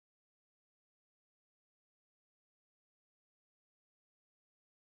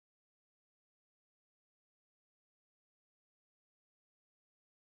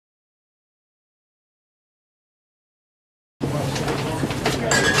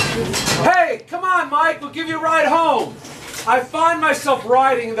on, Mike, we'll give you a ride home. I find myself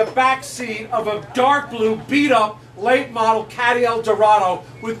riding in the back seat of a dark blue, beat-up, late-model Caddy Eldorado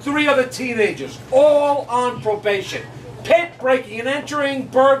with 3 other teenagers, all on probation. Pitt, breaking and entering,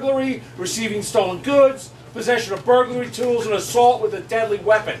 burglary, receiving stolen goods, possession of burglary tools, and assault with a deadly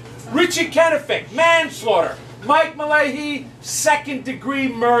weapon. Richie Kennefic, manslaughter. Mike Malahi, second-degree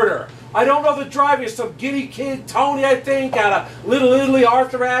murder. I don't know the driver, some giddy kid, Tony, I think, out of Little Italy,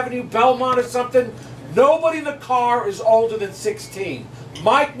 Arthur Avenue, Belmont or something. Nobody in the car is older than 16.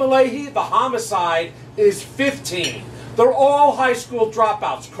 Mike Malahi, the homicide, is 15. They're all high school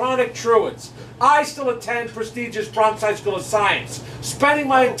dropouts, chronic truants. I still attend prestigious Bronx High School of Science, spending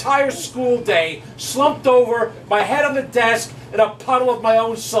my entire school day slumped over, my head on the desk, in a puddle of my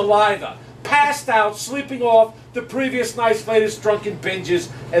own saliva, passed out, sleeping off the previous night's latest drunken binges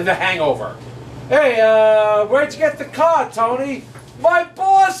and the hangover. Hey, where'd you get the car, Tony? My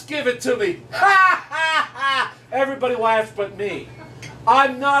boss gave it to me. Ha, ha, ha. Everybody laughs but me.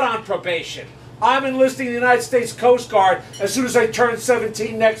 I'm not on probation. I'm enlisting in the United States Coast Guard as soon as I turn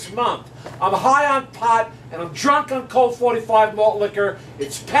 17 next month. I'm high on pot and I'm drunk on cold 45 malt liquor.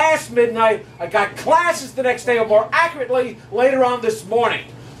 It's past midnight. I got classes the next day, or more accurately, later on this morning.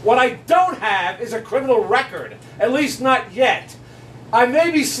 What I don't have is a criminal record, at least not yet. I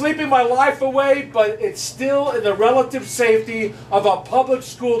may be sleeping my life away, but it's still in the relative safety of a public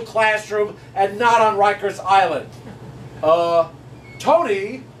school classroom and not on Rikers Island.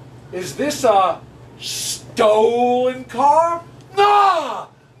 Tony, is this a stolen car? Nah!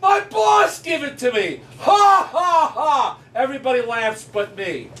 My boss gave it to me! Ha ha ha! Everybody laughs but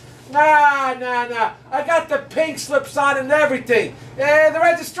me. Nah. I got the pink slips on and everything. The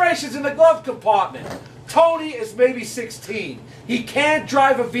registration's in the glove compartment. Tony is maybe 16. He can't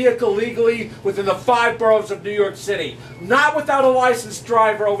drive a vehicle legally within the 5 boroughs of New York City. Not without a licensed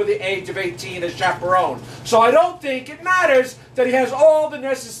driver over the age of 18 as chaperone. So I don't think it matters that he has all the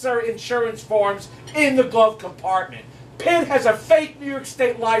necessary insurance forms in the glove compartment. Pitt has a fake New York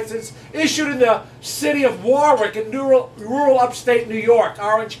State license issued in the city of Warwick in rural upstate New York,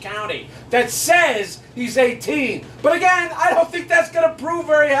 Orange County, that says he's 18. But again, I don't think that's going to prove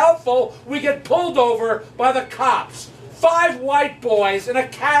very helpful. We get pulled over by the cops. 5 white boys in a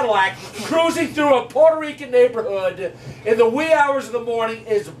Cadillac cruising through a Puerto Rican neighborhood in the wee hours of the morning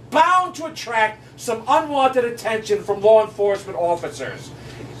is bound to attract some unwanted attention from law enforcement officers.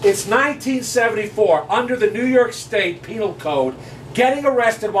 It's 1974. Under the New York State Penal Code, getting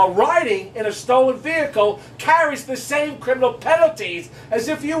arrested while riding in a stolen vehicle carries the same criminal penalties as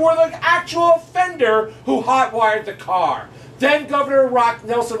if you were the actual offender who hotwired the car. Then Governor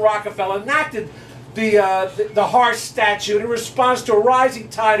Nelson Rockefeller enacted the harsh statute in response to a rising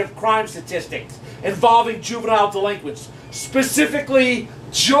tide of crime statistics involving juvenile delinquents, specifically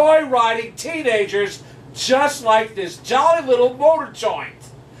joyriding teenagers just like this jolly little motor joint.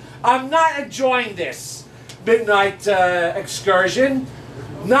 I'm not enjoying this midnight excursion,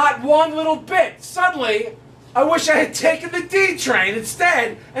 not one little bit. Suddenly, I wish I had taken the D train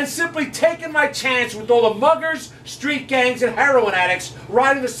instead and simply taken my chance with all the muggers, street gangs, and heroin addicts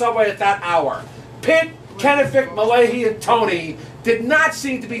riding the subway at that hour. Pitt, Kennefic, Malahi, and Tony did not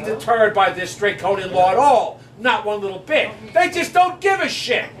seem to be deterred by this draconian law at all. Not one little bit. They just don't give a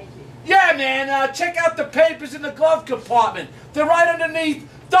shit. Yeah, man, check out the papers in the glove compartment. They're right underneath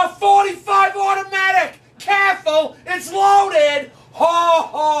the 45 automatic. Careful, it's loaded. Ha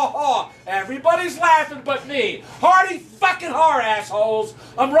ha ha. Everybody's laughing but me. Hardy fucking har, assholes.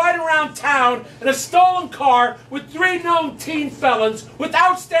 I'm riding around town in a stolen car with 3 known teen felons with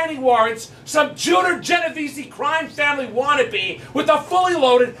outstanding warrants, some Junior Genovese crime family wannabe with a fully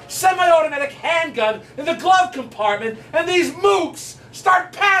loaded semi-automatic handgun in the glove compartment, and these mooks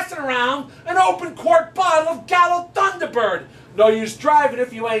start passing around an open quart bottle of Gallo Thunderbird. No use driving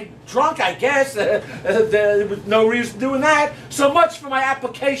if you ain't drunk, I guess. There was no reason doing that. So much for my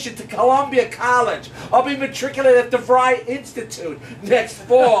application to Columbia College. I'll be matriculated at the DeVry Institute next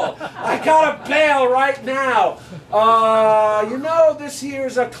fall. I gotta bail right now. You know, this here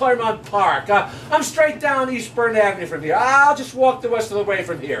is a Claremont Park. I'm straight down East Burn Avenue from here. I'll just walk the rest of the way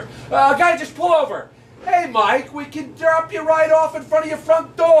from here. Guy, just pull over. Hey, Mike, we can drop you right off in front of your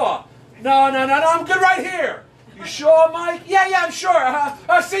front door. No, I'm good right here. You sure, Mike? Yeah, I'm sure.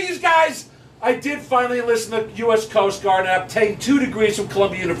 I'll see you guys. I did finally enlist in the U.S. Coast Guard and obtained 2 degrees from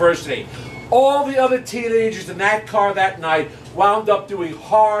Columbia University. All the other teenagers in that car that night wound up doing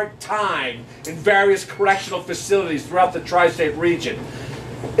hard time in various correctional facilities throughout the tri-state region.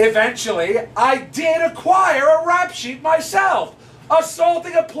 Eventually, I did acquire a rap sheet myself,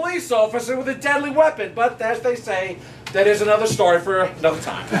 assaulting a police officer with a deadly weapon. But as they say, that is another story for another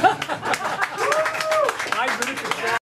time.